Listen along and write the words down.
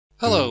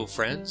Hello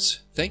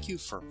friends, thank you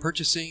for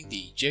purchasing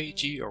the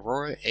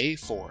JGAURORA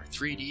A-4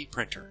 3D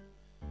printer.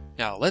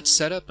 Now let's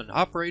set up and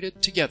operate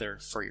it together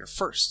for your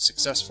first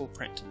successful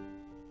print.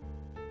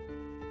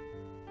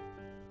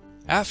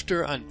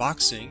 After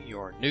unboxing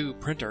your new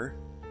printer,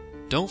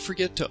 don't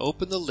forget to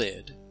open the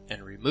lid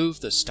and remove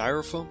the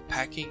styrofoam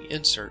packing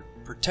insert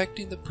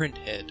protecting the print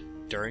head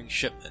during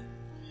shipment.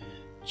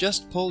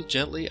 Just pull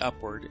gently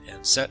upward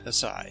and set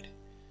aside.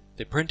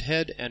 The print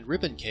head and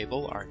ribbon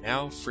cable are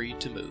now free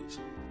to move.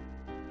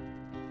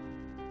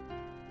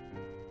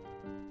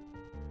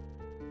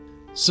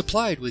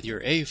 Supplied with your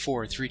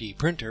A4 3D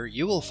printer,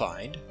 you will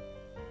find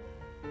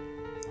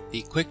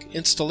the quick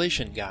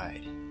installation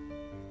guide,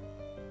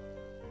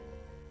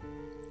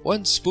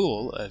 one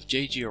spool of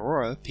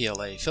JGAURORA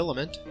PLA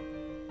filament,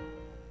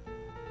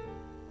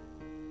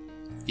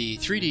 the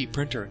 3D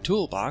printer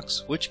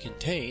toolbox, which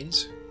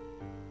contains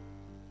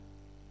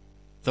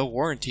the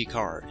warranty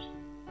card,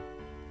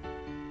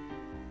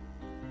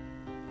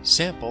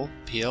 sample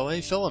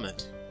PLA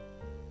filament,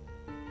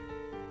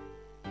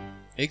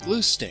 a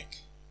glue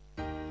stick,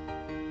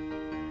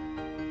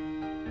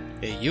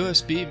 a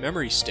USB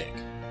memory stick,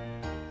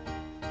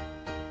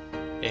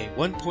 a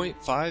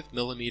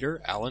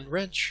 1.5mm Allen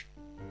wrench,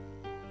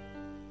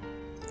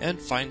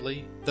 and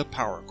finally the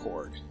power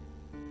cord.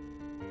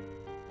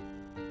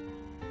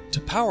 To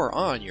power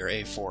on your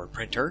A4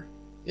 printer,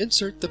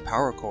 insert the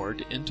power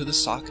cord into the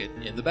socket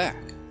in the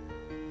back.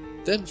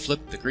 Then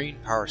flip the green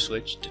power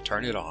switch to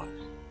turn it on.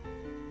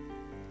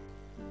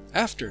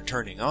 After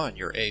turning on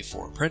your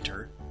A4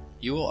 printer,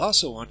 you will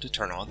also want to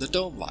turn on the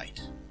dome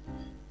light.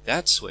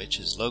 That switch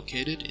is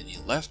located in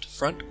the left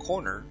front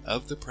corner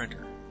of the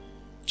printer.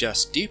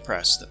 Just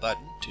depress the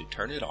button to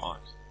turn it on.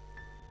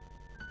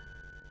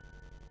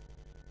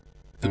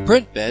 The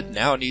print bed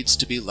now needs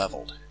to be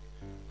leveled.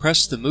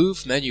 Press the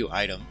Move menu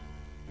item,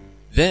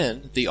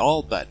 then the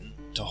All button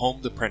to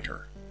home the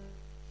printer.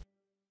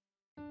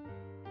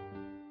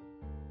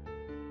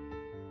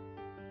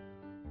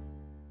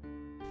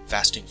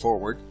 Fasting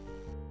forward,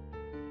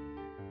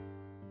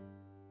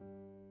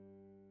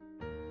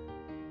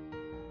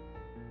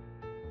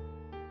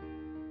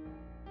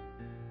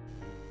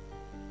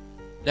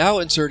 now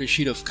insert a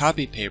sheet of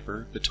copy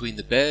paper between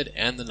the bed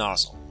and the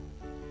nozzle.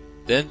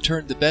 Then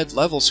turn the bed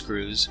level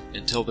screws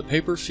until the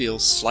paper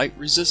feels slight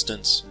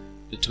resistance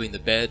between the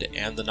bed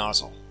and the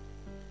nozzle.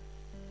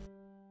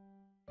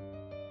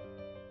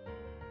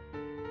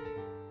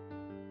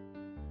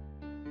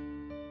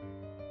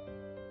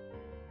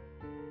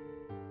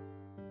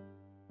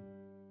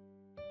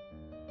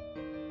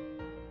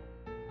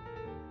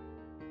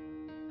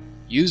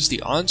 Use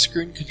the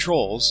on-screen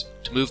controls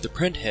to move the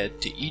print head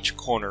to each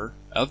corner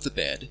of the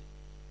bed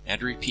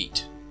and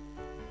repeat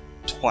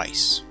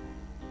twice,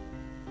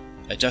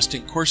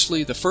 adjusting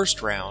coarsely the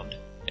first round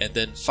and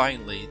then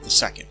finally the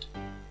second.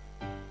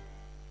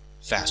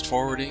 Fast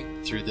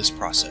forwarding through this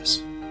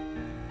process.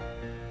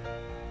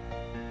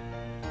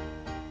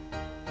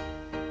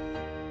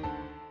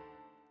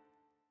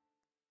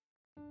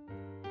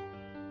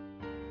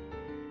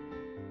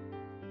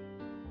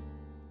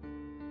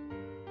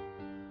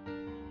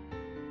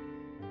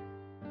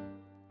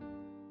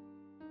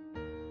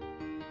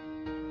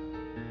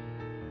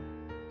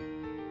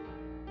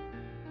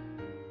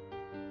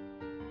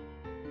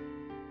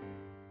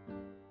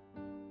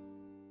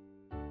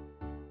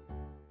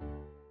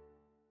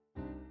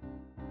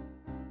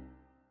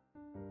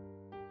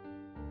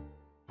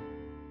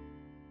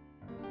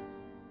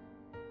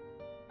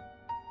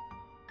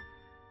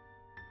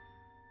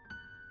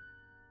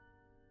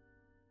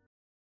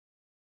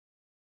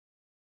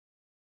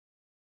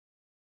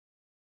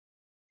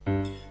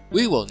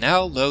 We will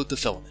now load the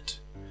filament.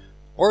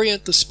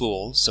 Orient the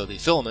spool so the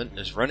filament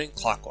is running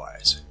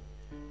clockwise.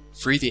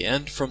 Free the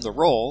end from the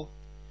roll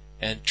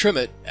and trim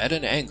it at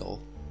an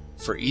angle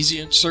for easy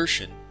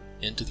insertion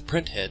into the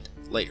print head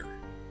later.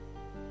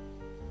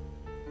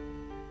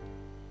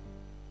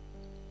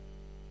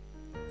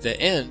 The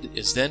end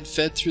is then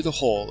fed through the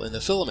hole in the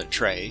filament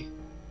tray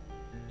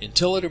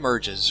until it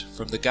emerges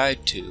from the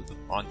guide tube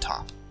on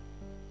top.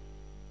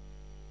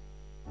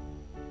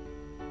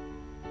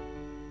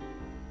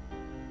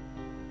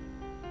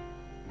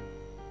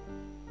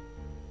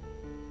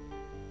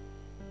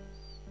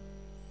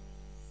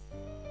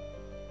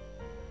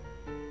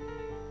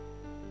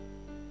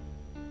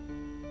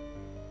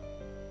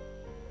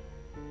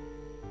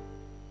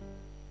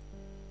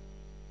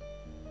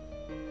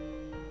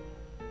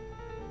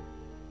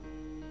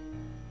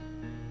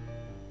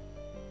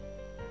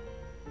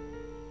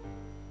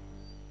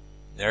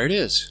 There it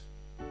is.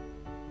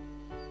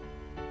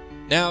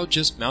 Now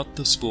just mount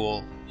the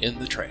spool in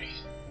the tray.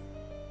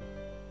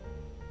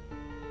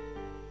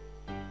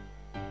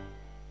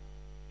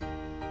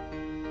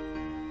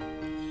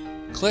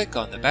 Click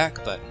on the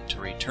back button to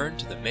return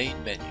to the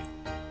main menu.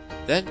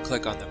 Then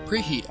click on the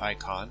preheat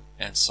icon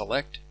and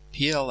select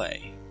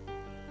PLA.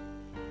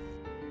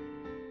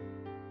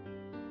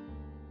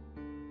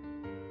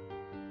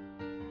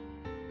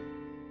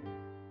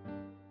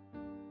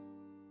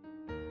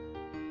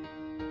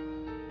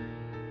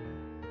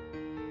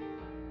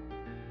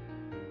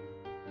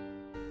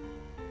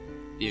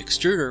 The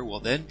extruder will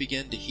then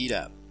begin to heat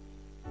up.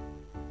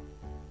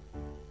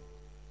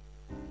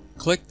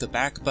 Click the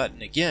back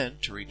button again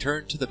to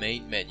return to the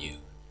main menu.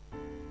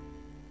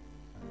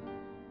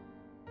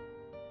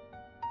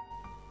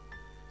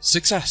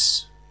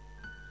 Success!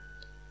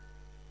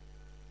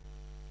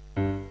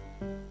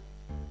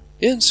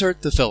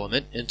 Insert the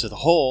filament into the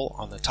hole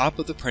on the top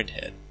of the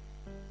printhead.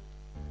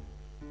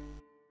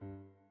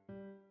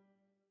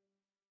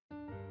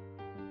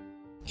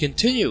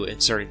 Continue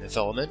inserting the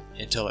filament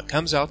until it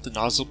comes out the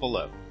nozzle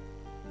below.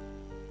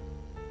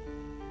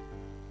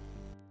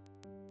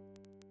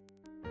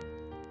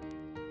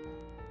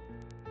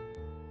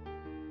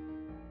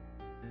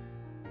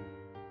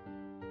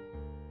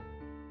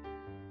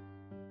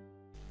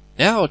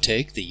 Now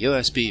take the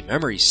USB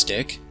memory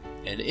stick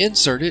and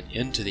insert it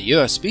into the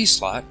USB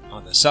slot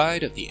on the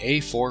side of the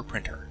A4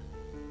 printer.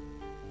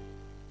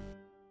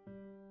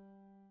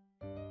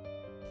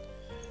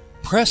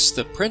 Press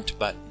the print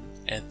button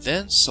and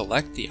then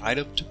select the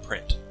item to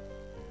print.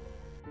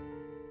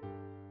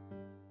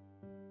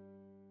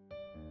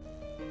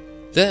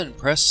 Then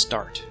press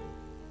Start.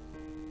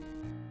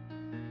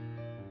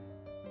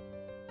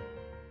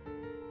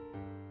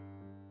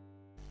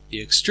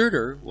 The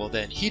extruder will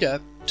then heat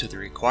up to the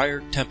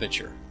required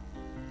temperature.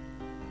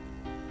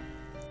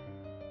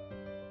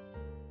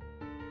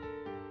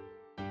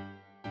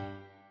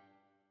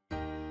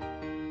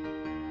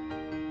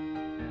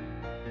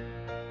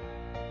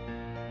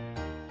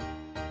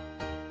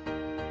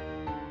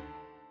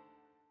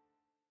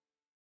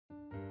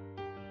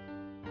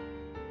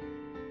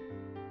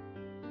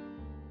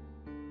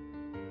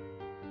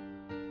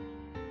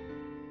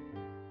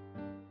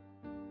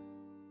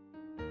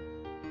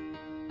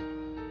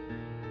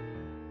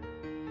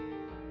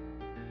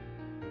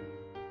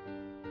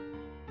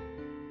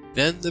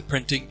 Then the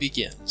printing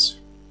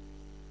begins.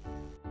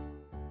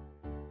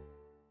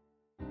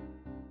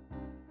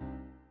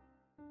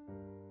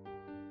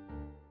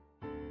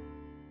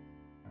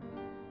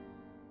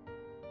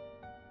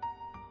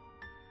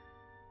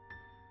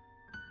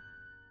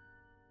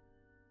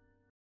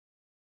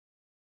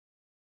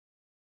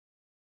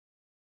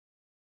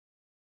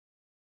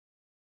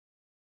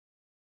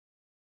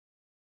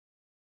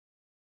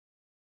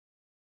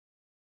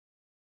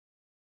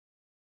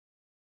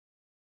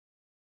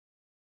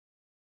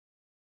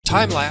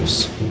 Time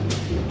lapse.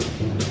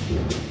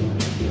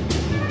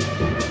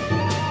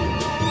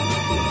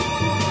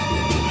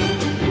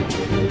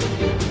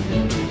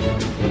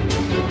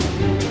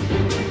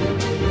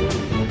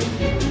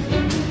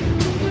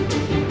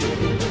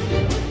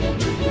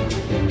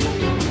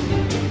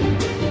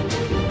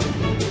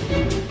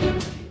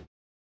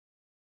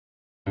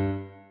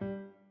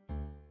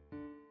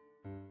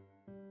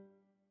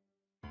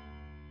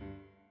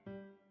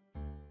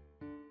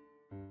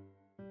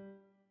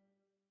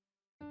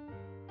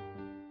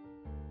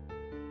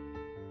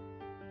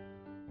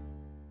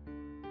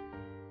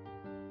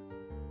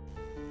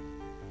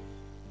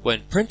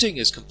 When printing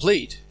is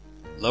complete,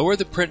 lower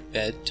the print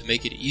bed to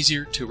make it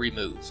easier to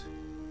remove.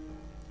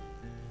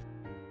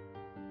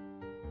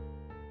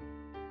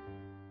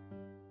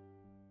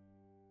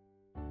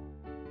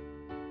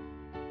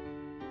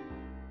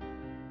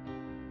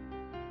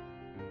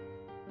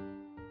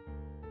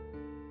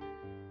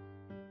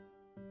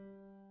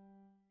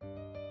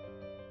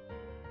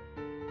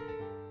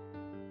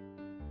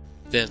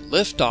 Then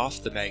lift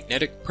off the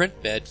magnetic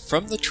print bed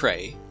from the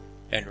tray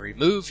and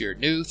remove your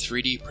new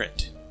 3D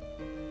print.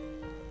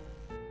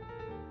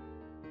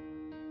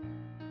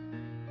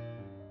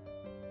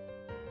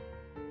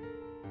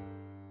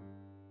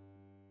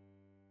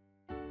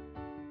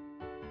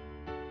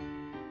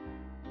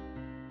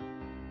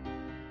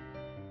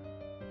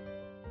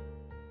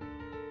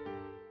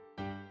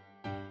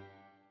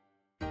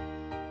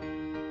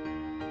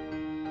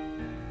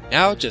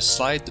 Now just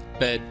slide the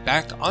bed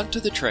back onto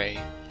the tray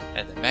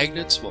and the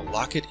magnets will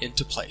lock it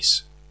into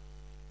place.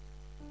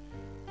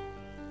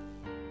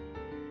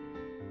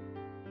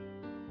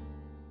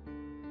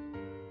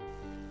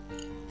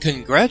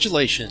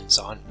 Congratulations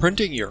on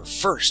printing your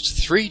first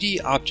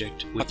 3D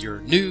object with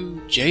your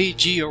new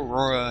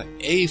JGAURORA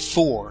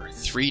A-4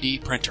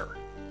 3D printer.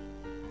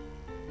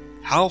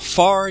 How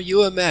far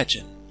you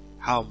imagine,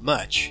 how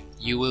much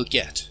you will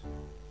get.